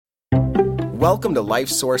Welcome to Life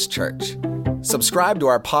Source Church. Subscribe to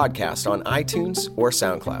our podcast on iTunes or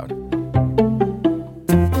SoundCloud.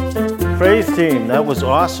 Praise team, that was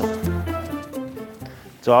awesome.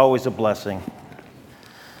 It's always a blessing.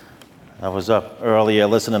 I was up earlier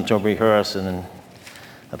listening to them rehearse, and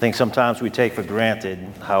I think sometimes we take for granted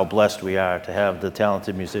how blessed we are to have the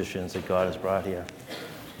talented musicians that God has brought here.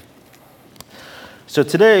 So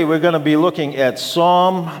today we're going to be looking at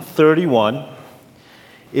Psalm 31.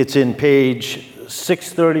 It's in page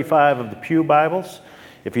 635 of the Pew Bibles.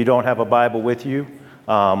 If you don't have a Bible with you,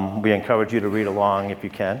 we encourage you to read along if you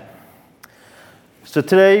can. So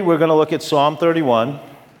today we're going to look at Psalm 31.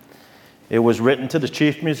 It was written to the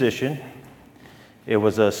chief musician. It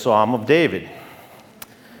was a Psalm of David.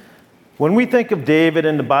 When we think of David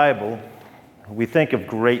in the Bible, we think of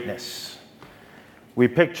greatness. We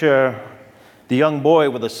picture the young boy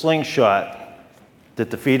with a slingshot that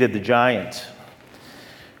defeated the giant.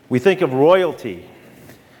 We think of royalty.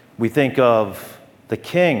 We think of the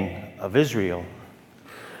king of Israel.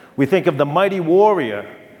 We think of the mighty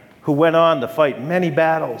warrior who went on to fight many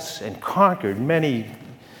battles and conquered many.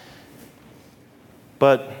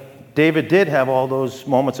 But David did have all those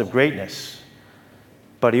moments of greatness.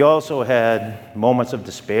 But he also had moments of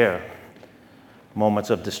despair, moments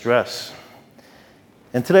of distress.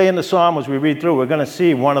 And today in the Psalm, as we read through, we're going to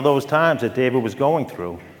see one of those times that David was going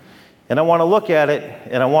through. And I want to look at it,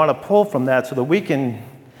 and I want to pull from that so that we can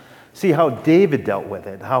see how David dealt with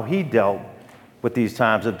it, how he dealt with these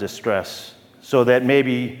times of distress, so that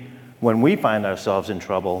maybe when we find ourselves in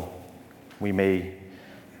trouble, we may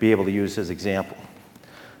be able to use his example.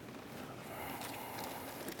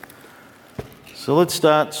 So let's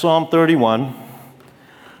start Psalm 31.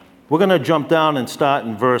 We're going to jump down and start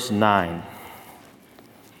in verse 9.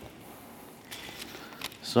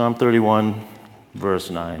 Psalm 31, verse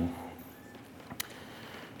 9.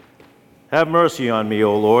 Have mercy on me,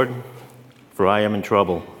 O Lord, for I am in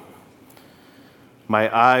trouble. My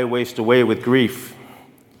eye wastes away with grief.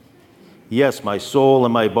 Yes, my soul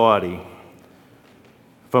and my body.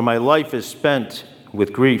 For my life is spent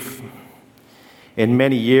with grief, and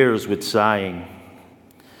many years with sighing.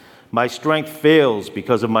 My strength fails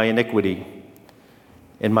because of my iniquity,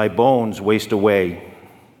 and my bones waste away.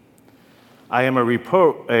 I am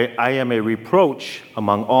a reproach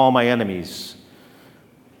among all my enemies,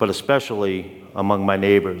 but especially among my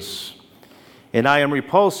neighbors. And I am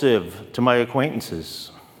repulsive to my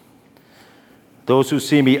acquaintances. Those who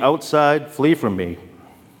see me outside flee from me.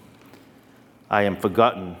 I am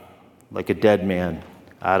forgotten like a dead man,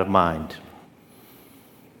 out of mind.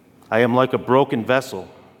 I am like a broken vessel,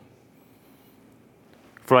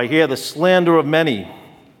 for I hear the slander of many.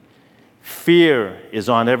 Fear is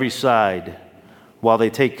on every side. While they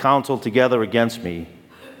take counsel together against me,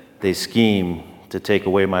 they scheme to take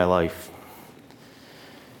away my life.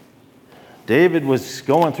 David was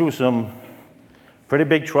going through some pretty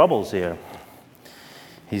big troubles here.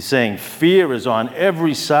 He's saying fear is on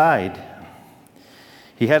every side.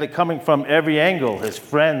 He had it coming from every angle, his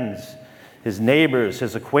friends, his neighbors,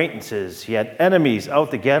 his acquaintances. He had enemies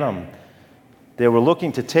out to get him. They were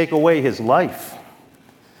looking to take away his life.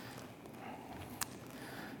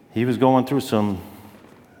 He was going through some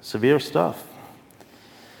severe stuff.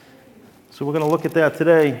 So we're going to look at that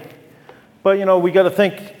today. But, we got to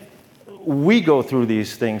think we go through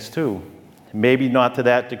these things too. Maybe not to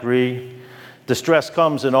that degree. Distress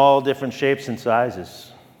comes in all different shapes and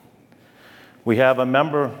sizes. We have a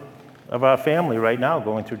member of our family right now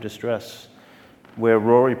going through distress, where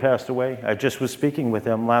Rory passed away. I just was speaking with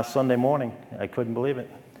him last Sunday morning. I couldn't believe it.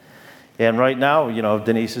 And right now,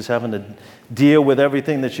 Denise is having to deal with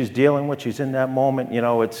everything that she's dealing with. She's in that moment.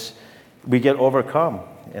 We get overcome.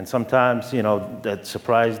 And sometimes, that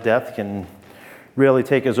surprise death can really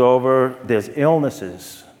take us over. There's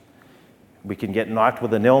illnesses. We can get knocked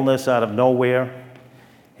with an illness out of nowhere.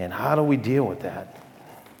 And how do we deal with that?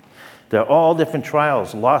 There are all different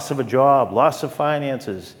trials, loss of a job, loss of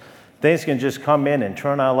finances. Things can just come in and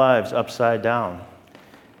turn our lives upside down.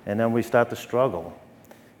 And then we start to struggle.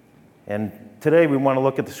 And today we want to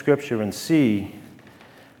look at the scripture and see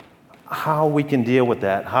how we can deal with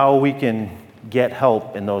that, how we can get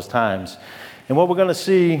help in those times. And what we're going to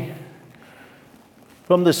see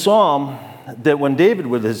from the psalm, that when David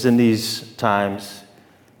was in these times,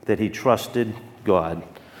 that he trusted God.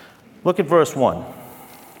 Look at verse 1.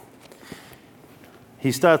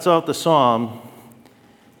 He starts out the psalm,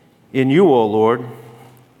 "In you, O Lord,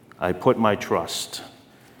 I put my trust."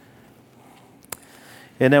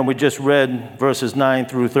 And then we just read verses 9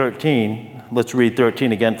 through 13. Let's read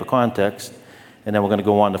 13 again for context, and then we're going to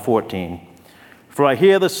go on to 14. "For I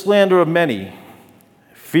hear the slander of many.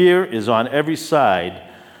 Fear is on every side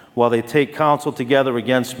while they take counsel together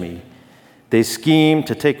against me. They scheme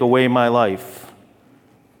to take away my life.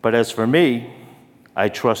 But as for me, I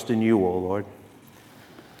trust in you, O Lord.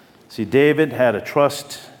 See, David had a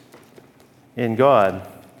trust in God,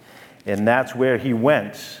 and that's where he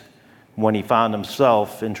went when he found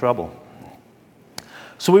himself in trouble.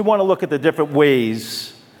 So we want to look at the different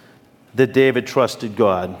ways that David trusted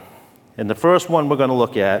God. And the first one we're going to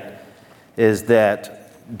look at is that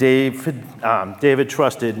David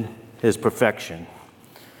trusted his perfection.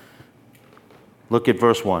 Look at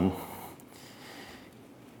verse 1.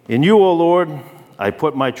 In you, O Lord, I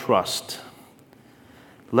put my trust.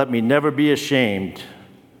 Let me never be ashamed.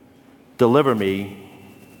 Deliver me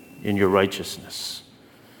in your righteousness.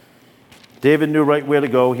 David knew right where to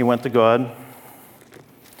go. He went to God.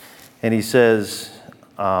 And he says,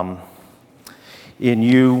 in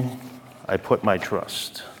you I put my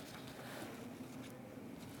trust.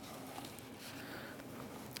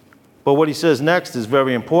 But what he says next is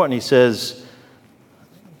very important. He says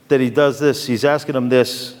that he does this, he's asking him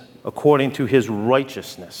this according to his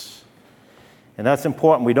righteousness. And that's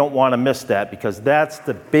important. We don't want to miss that because that's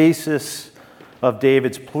the basis of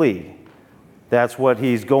David's plea. That's what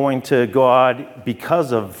he's going to God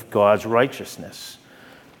because of God's righteousness.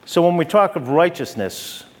 So when we talk of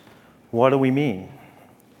righteousness, what do we mean?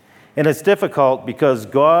 And it's difficult because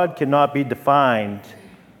God cannot be defined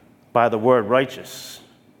by the word righteous.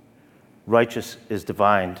 Righteous is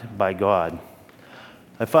defined by God.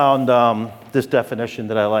 I found this definition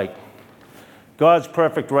that I like. God's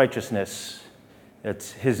perfect righteousness.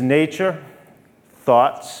 It's his nature,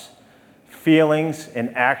 thoughts, feelings,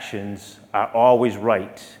 and actions are always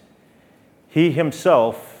right. He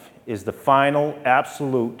himself is the final,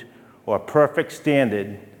 absolute, or perfect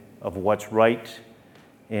standard of what's right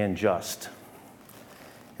and just.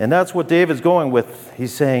 And that's what David's going with.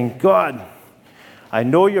 He's saying, God, I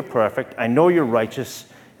know you're perfect, I know you're righteous,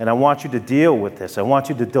 and I want you to deal with this. I want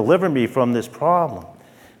you to deliver me from this problem.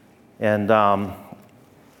 And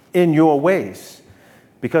in your ways.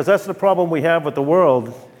 Because that's the problem we have with the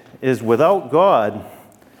world, is without God,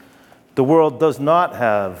 the world does not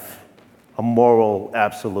have a moral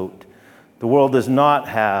absolute. The world does not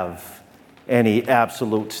have any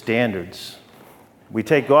absolute standards. We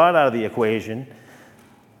take God out of the equation,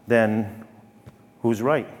 then who's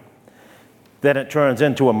right? Then it turns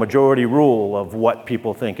into a majority rule of what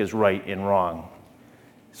people think is right and wrong.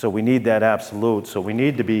 So we need that absolute. So we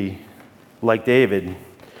need to be, like David,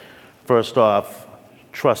 first off,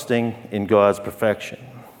 trusting in God's perfection.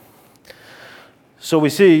 So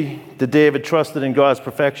we see that David trusted in God's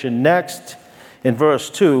perfection. Next, in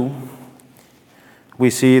verse 2,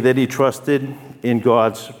 we see that he trusted in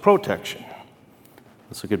God's protection.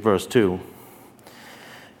 Let's look at verse 2.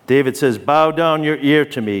 David says, bow down your ear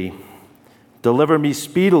to me. Deliver me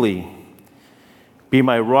speedily. Be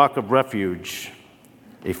my rock of refuge,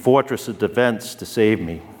 a fortress of defense to save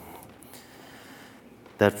me.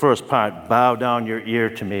 That first part, bow down your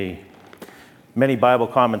ear to me. Many Bible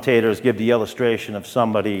commentators give the illustration of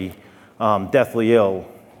somebody deathly ill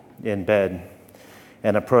in bed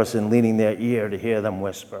and a person leaning their ear to hear them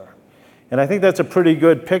whisper. And I think that's a pretty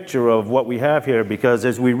good picture of what we have here, because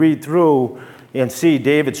as we read through and see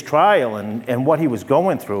David's trial and what he was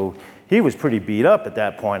going through, he was pretty beat up at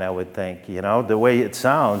that point, I would think. You know, the way it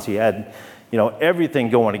sounds, he had, everything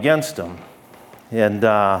going against him. And,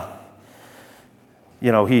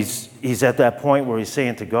 he's at that point where he's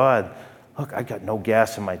saying to God, look, I got no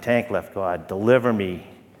gas in my tank left, God. Deliver me.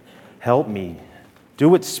 Help me.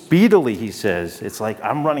 Do it speedily, he says. It's like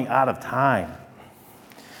I'm running out of time.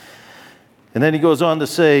 And then he goes on to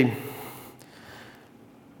say,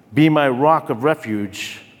 be my rock of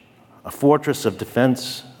refuge, a fortress of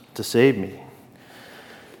defense to save me.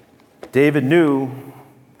 David knew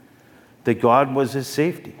that God was his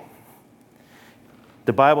safety.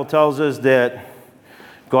 The Bible tells us that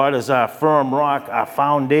God is our firm rock, our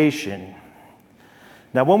foundation.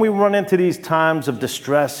 Now, when we run into these times of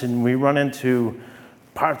distress and we run into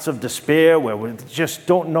parts of despair where we just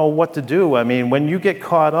don't know what to do, I mean, when you get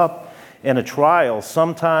caught up in a trial,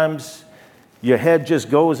 sometimes your head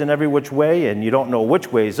just goes in every which way and you don't know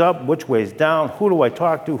which way's up, which way's down, who do I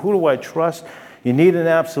talk to, who do I trust? You need an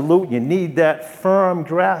absolute, you need that firm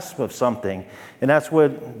grasp of something. And that's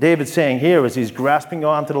what David's saying here is he's grasping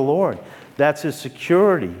onto the Lord. That's his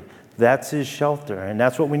security. That's his shelter. And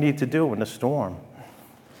that's what we need to do in a storm.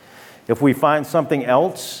 If we find something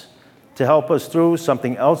else to help us through,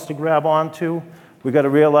 something else to grab onto, we've got to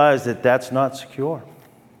realize that that's not secure.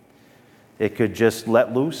 It could just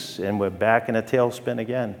let loose and we're back in a tailspin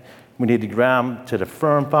again. We need to ground to the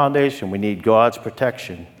firm foundation. We need God's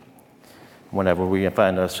protection whenever we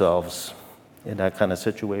find ourselves in that kind of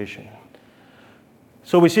situation.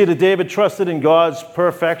 So we see that David trusted in God's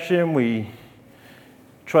perfection. We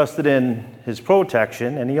trusted in his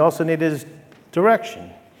protection, and he also needed his direction.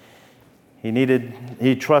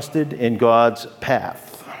 He trusted in God's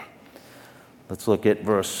path. Let's look at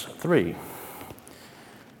verse 3.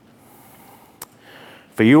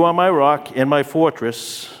 For you are my rock and my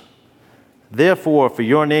fortress. Therefore, for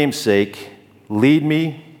your name's sake, lead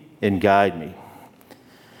me and guide me.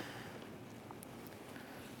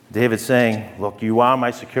 David's saying, look, you are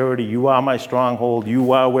my security. You are my stronghold.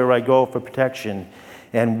 You are where I go for protection.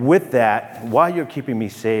 And with that, while you're keeping me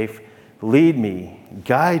safe, lead me,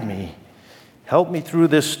 guide me, help me through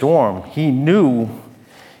this storm. He knew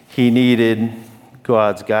he needed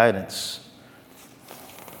God's guidance.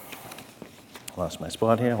 Lost my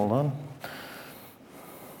spot here, hold on.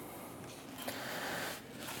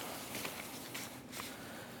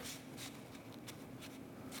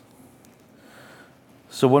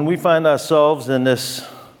 So when we find ourselves in this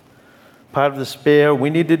part of despair,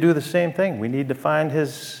 we need to do the same thing. We need to find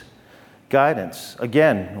his guidance.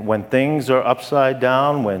 Again, when things are upside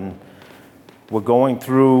down, when we're going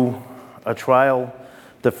through a trial,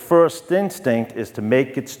 the first instinct is to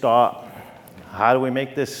make it stop. How do we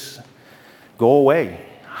make this go away?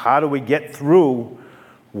 How do we get through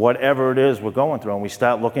whatever it is we're going through? And we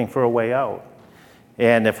start looking for a way out.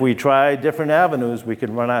 And if we try different avenues, we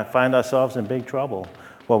could find ourselves in big trouble.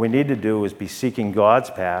 What we need to do is be seeking God's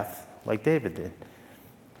path, like David did,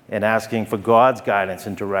 and asking for God's guidance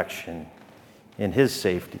and direction in his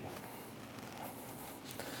safety.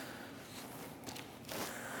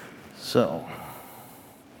 So,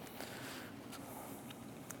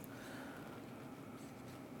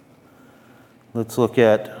 let's look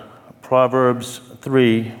at Proverbs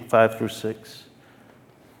 3, 5 through 6.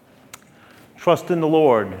 Trust in the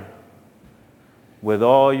Lord with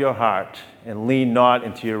all your heart and lean not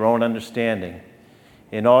into your own understanding.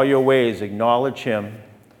 In all your ways acknowledge him,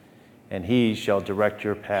 and he shall direct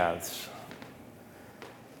your paths.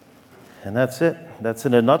 And that's it. That's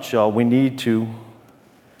in a nutshell. We need to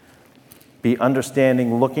be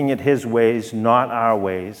understanding, looking at his ways, not our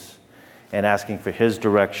ways, and asking for his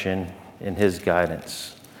direction and his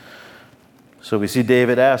guidance. So we see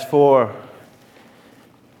David asked for,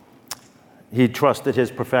 he trusted his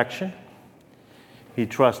perfection. He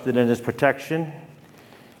trusted in his protection.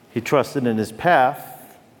 He trusted in his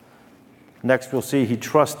path. Next we'll see he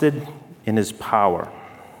trusted in his power.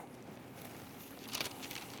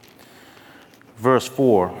 Verse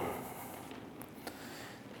 4.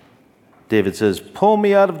 David says, pull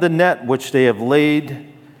me out of the net which they have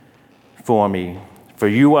laid for me, for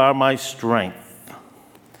you are my strength.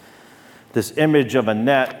 This image of a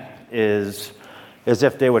net is as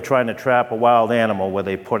if they were trying to trap a wild animal, where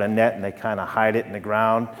they put a net and they kind of hide it in the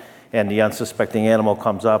ground, and the unsuspecting animal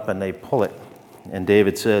comes up and they pull it. And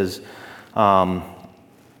David says, Lord,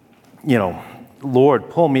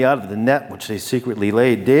 pull me out of the net which they secretly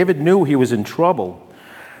laid. David knew he was in trouble.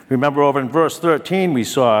 Remember over in verse 13 we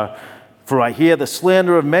saw, for I hear the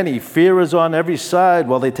slander of many. Fear is on every side.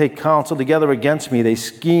 While they take counsel together against me, they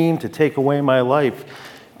scheme to take away my life.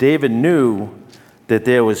 David knew that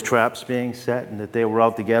there was traps being set and that they were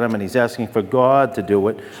out to get him, and he's asking for God to do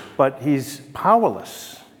it, but he's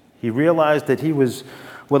powerless. He realized that he was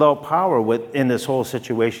without power in this whole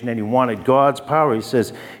situation, and he wanted God's power. He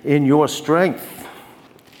says, in your strength,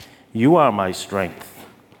 you are my strength.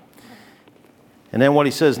 And then what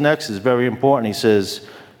he says next is very important. He says,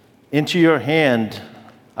 into your hand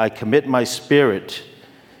I commit my spirit.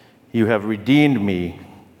 You have redeemed me,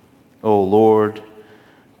 O Lord,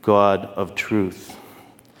 God of truth.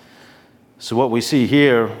 So what we see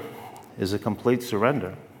here is a complete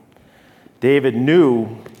surrender. David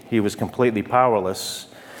knew he was completely powerless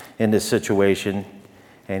in this situation,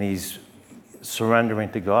 and he's surrendering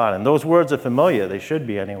to God. And those words are familiar. They should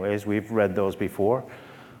be anyways. We've read those before.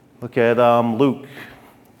 Look at Luke.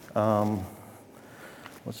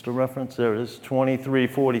 What's the reference? There it is,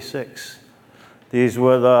 23:46. These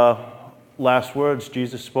were the last words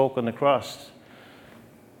Jesus spoke on the cross.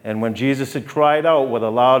 And when Jesus had cried out with a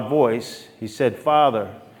loud voice, he said,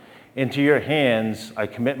 Father, into your hands I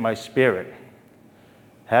commit my spirit.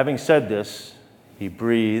 Having said this, he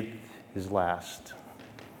breathed his last.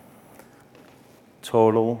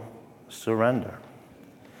 Total surrender.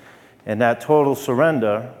 And that total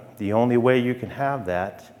surrender, the only way you can have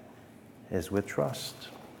that is with trust.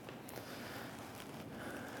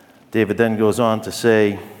 David then goes on to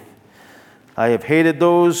say, I have hated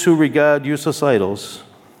those who regard useless idols,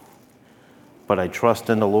 but I trust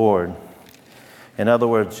in the Lord. In other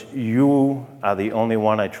words, you are the only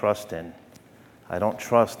one I trust in. I don't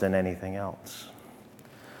trust in anything else.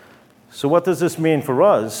 So what does this mean for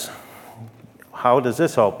us? How does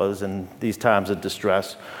this help us in these times of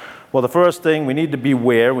distress? Well, the first thing, we need to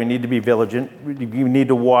beware, we need to be vigilant, we need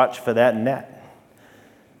to watch for that net.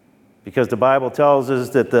 Because the Bible tells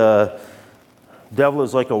us that the devil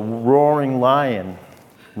is like a roaring lion,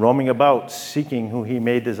 roaming about, seeking who he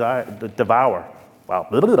may devour. Wow.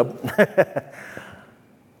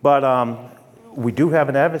 But we do have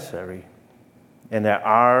an adversary, and there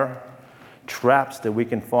are traps that we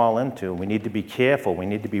can fall into. We need to be careful. We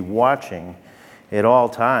need to be watching at all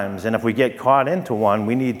times. And if we get caught into one,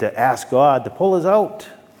 we need to ask God to pull us out.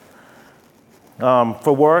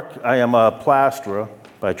 For work, I am a plasterer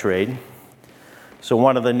by trade. So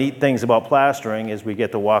one of the neat things about plastering is we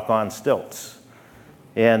get to walk on stilts.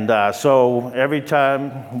 And so every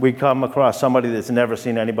time we come across somebody that's never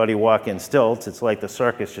seen anybody walk in stilts, it's like the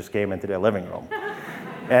circus just came into their living room.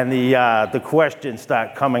 And the questions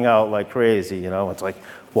start coming out like crazy, you know. It's like,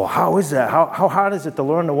 well, how is that? How hard is it to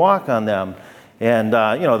learn to walk on them? And,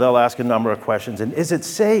 they'll ask a number of questions. And is it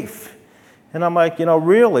safe? And I'm like,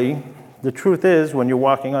 really, the truth is when you're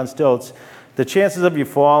walking on stilts, the chances of you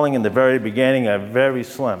falling in the very beginning are very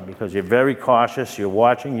slim because you're very cautious. You're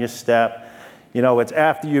watching your step. It's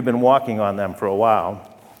after you've been walking on them for a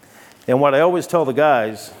while. And what I always tell the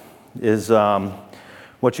guys is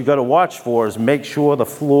what you got to watch for is make sure the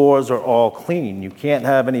floors are all clean. You can't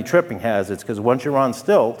have any tripping hazards because once you're on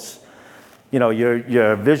stilts,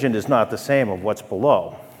 your vision is not the same of what's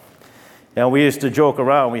below. And we used to joke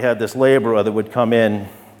around. We had this laborer that would come in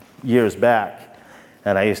years back.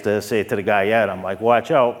 And I used to say to the guy, I'm like,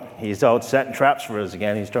 watch out. He's out setting traps for us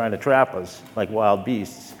again. He's trying to trap us like wild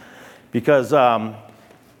beasts. Because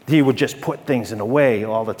he would just put things in the way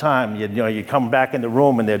all the time. You'd come back in the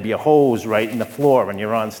room and there'd be a hose right in the floor and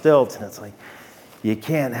you're on stilts. And it's like, you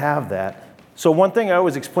can't have that. So one thing I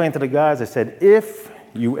always explain to the guys, I said, if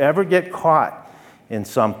you ever get caught in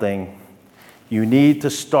something, you need to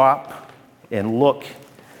stop and look,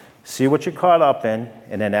 see what you're caught up in,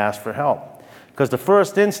 and then ask for help. Because the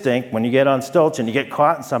first instinct, when you get on stilts and you get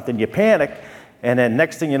caught in something, you panic, and then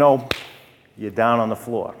next thing you know, you're down on the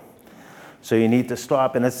floor. So you need to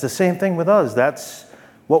stop, and it's the same thing with us. That's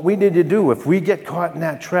what we need to do. If we get caught in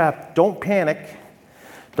that trap, don't panic,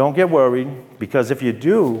 don't get worried, because if you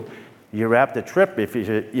do, you're apt to trip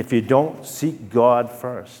if you don't seek God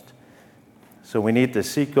first. So we need to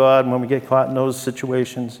seek God when we get caught in those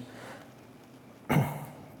situations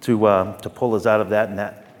to pull us out of that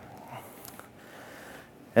net.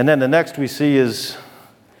 And then the next we see is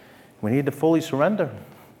we need to fully surrender.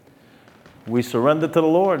 We surrender to the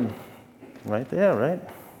Lord. Right there, right?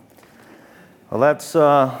 Well,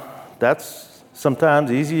 that's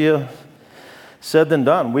sometimes easier said than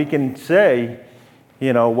done. We can say,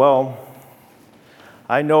 well,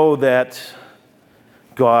 I know that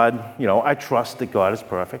God, I trust that God is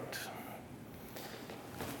perfect.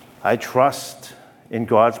 I trust in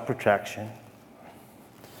God's protection.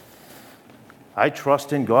 I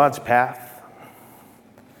trust in God's path.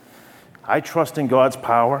 I trust in God's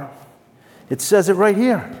power. It says it right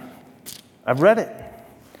here. I've read it.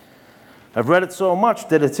 I've read it so much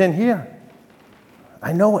that it's in here.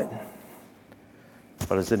 I know it.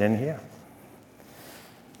 But is it in here?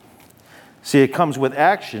 See, it comes with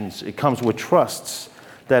actions. It comes with trusts.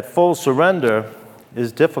 That full surrender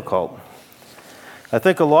is difficult. I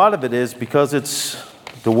think a lot of it is because it's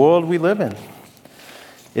the world we live in.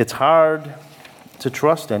 It's hard to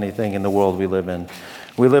trust anything in the world we live in.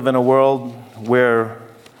 We live in a world where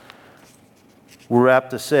we're apt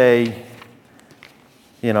to say,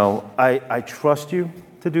 I trust you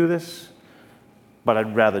to do this, but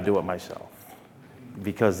I'd rather do it myself.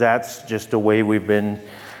 Because that's just the way we've been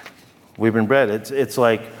bred. It's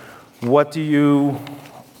like, who do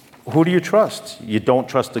you trust? You don't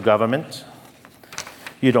trust the government.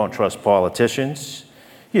 You don't trust politicians.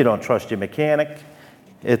 You don't trust your mechanic.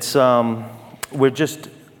 We're just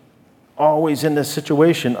always in this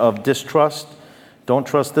situation of distrust. Don't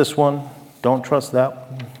trust this one. Don't trust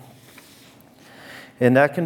that one. And that can